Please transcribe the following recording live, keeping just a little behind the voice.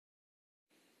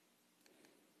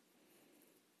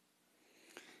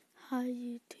Hi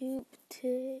YouTube,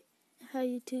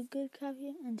 Good Craft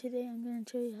here, and today I'm going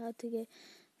to show you how to get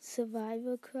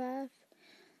survival craft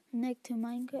next to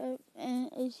Minecraft. And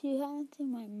if you haven't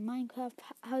seen my Minecraft,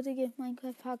 how to get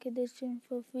Minecraft Pocket Edition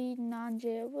for free,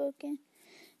 non-jailbroken,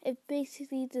 it's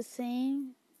basically the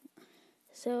same.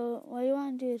 So what you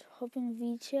want to do is open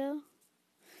VChell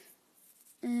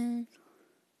and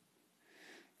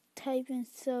type in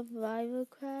survival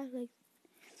craft,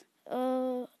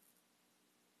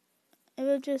 it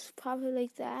will just pop it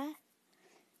like that.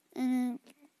 And then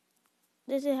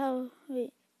this is how,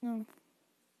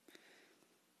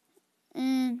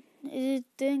 and it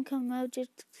didn't come out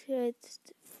just because it's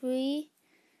free.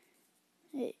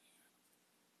 It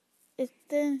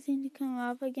didn't seem to come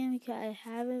up again because I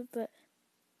have it, but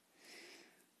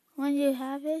when you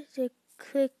have it, just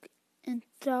click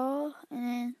install, and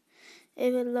then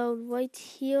it will load right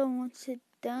here. And once it's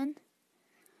done,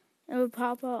 it will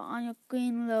pop out on your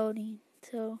screen loading.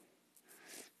 So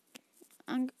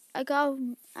I got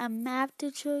a map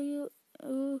to show you,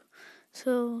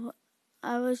 so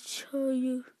I will show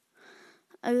you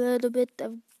a little bit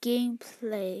of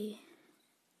gameplay.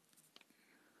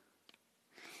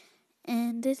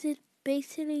 And this is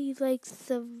basically like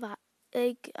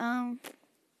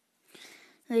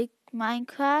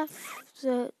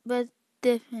Minecraft, but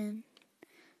different.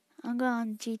 I'm going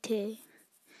on GTA,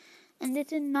 and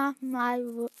this is not my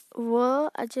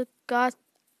world. I just got.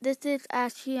 This is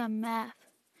actually a map,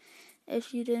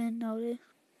 if you didn't notice.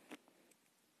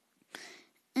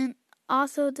 And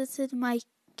also, this is my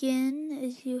skin,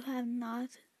 if you have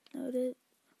not noticed.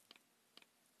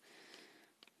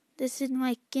 This is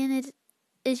my skin.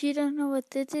 If you don't know what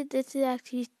this is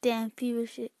actually Stampy,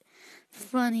 which is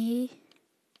funny.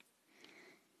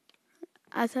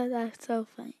 I thought that was so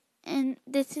funny. And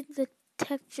this is the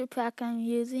texture pack I'm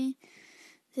using.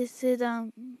 This is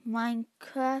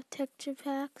Minecraft texture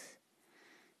packs.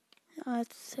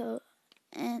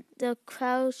 And the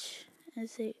crouch.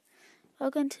 Let's see.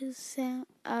 Welcome to Sam.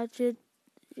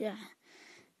 Yeah.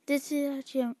 This is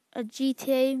actually a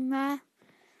GTA map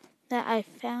that I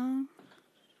found.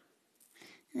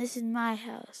 And this is my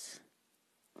house.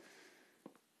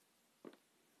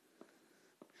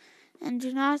 And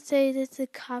do not say this is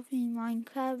copying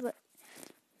Minecraft, but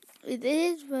it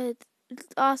is, but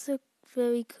it's also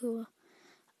very cool.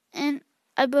 And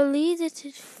I believe this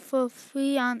is for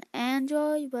free on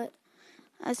Android, but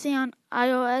I see on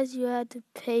iOS you have to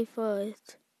pay for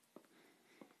it.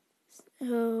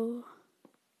 So,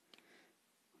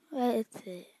 what is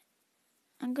it?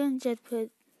 I'm going to just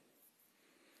put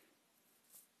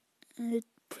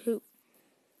poop.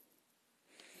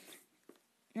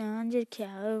 No, I'm just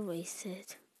kidding. I'll erase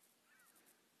it.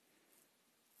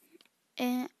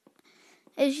 And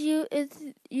if you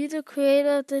the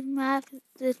creator of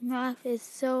this map is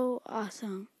so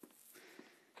awesome.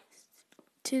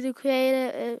 To the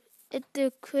creator, if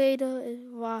the creator is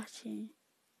watching.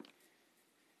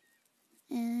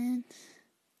 And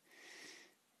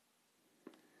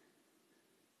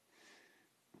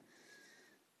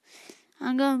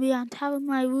I'm gonna be on top of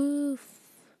my roof.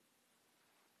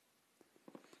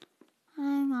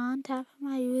 I'm on top of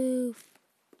my roof.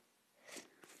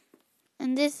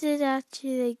 And this is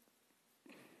actually like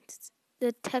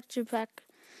the texture pack.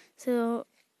 So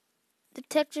the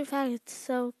texture pack is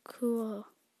so cool.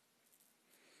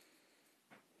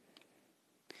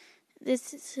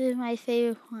 This is my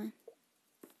favorite one.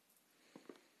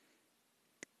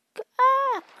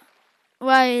 Ah!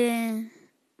 Right in.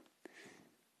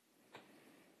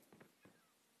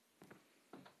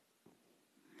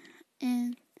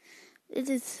 And it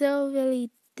is so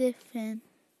really different.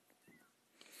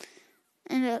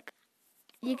 And look,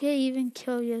 you can even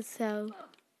kill yourself.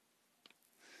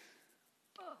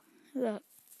 Look,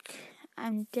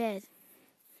 I'm dead.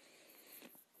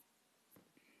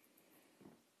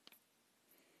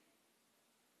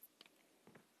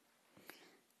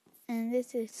 And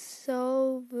this is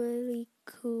so really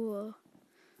cool.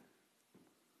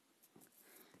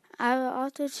 I will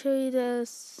also show you the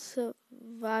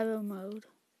survival mode.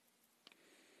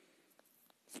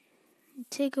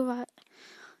 Take a while.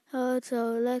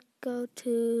 So let's go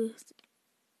to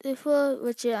this world,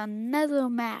 which is another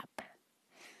map.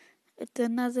 It's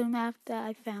another map that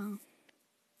I found.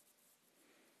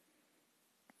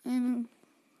 And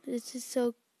this is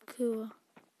so cool.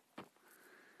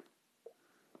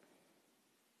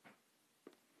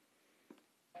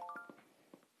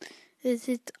 This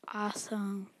is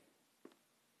awesome.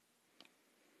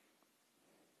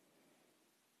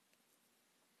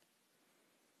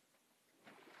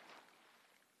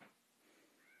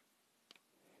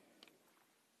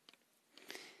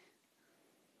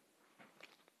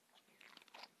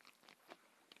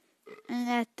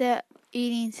 at the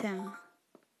eating sound.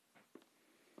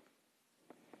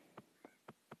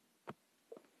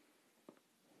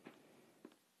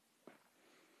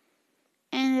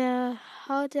 And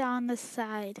hold it on the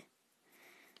side.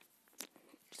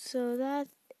 So that's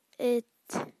it.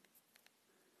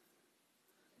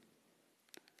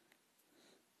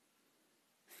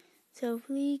 So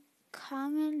please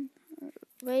comment,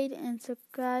 rate, and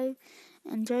subscribe,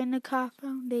 and join the Car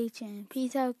Foundation.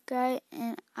 Peace out, guys,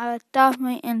 and I'll stop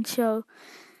my intro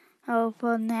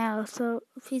for now. So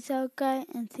peace out, guys,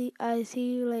 and I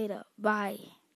see you later. Bye.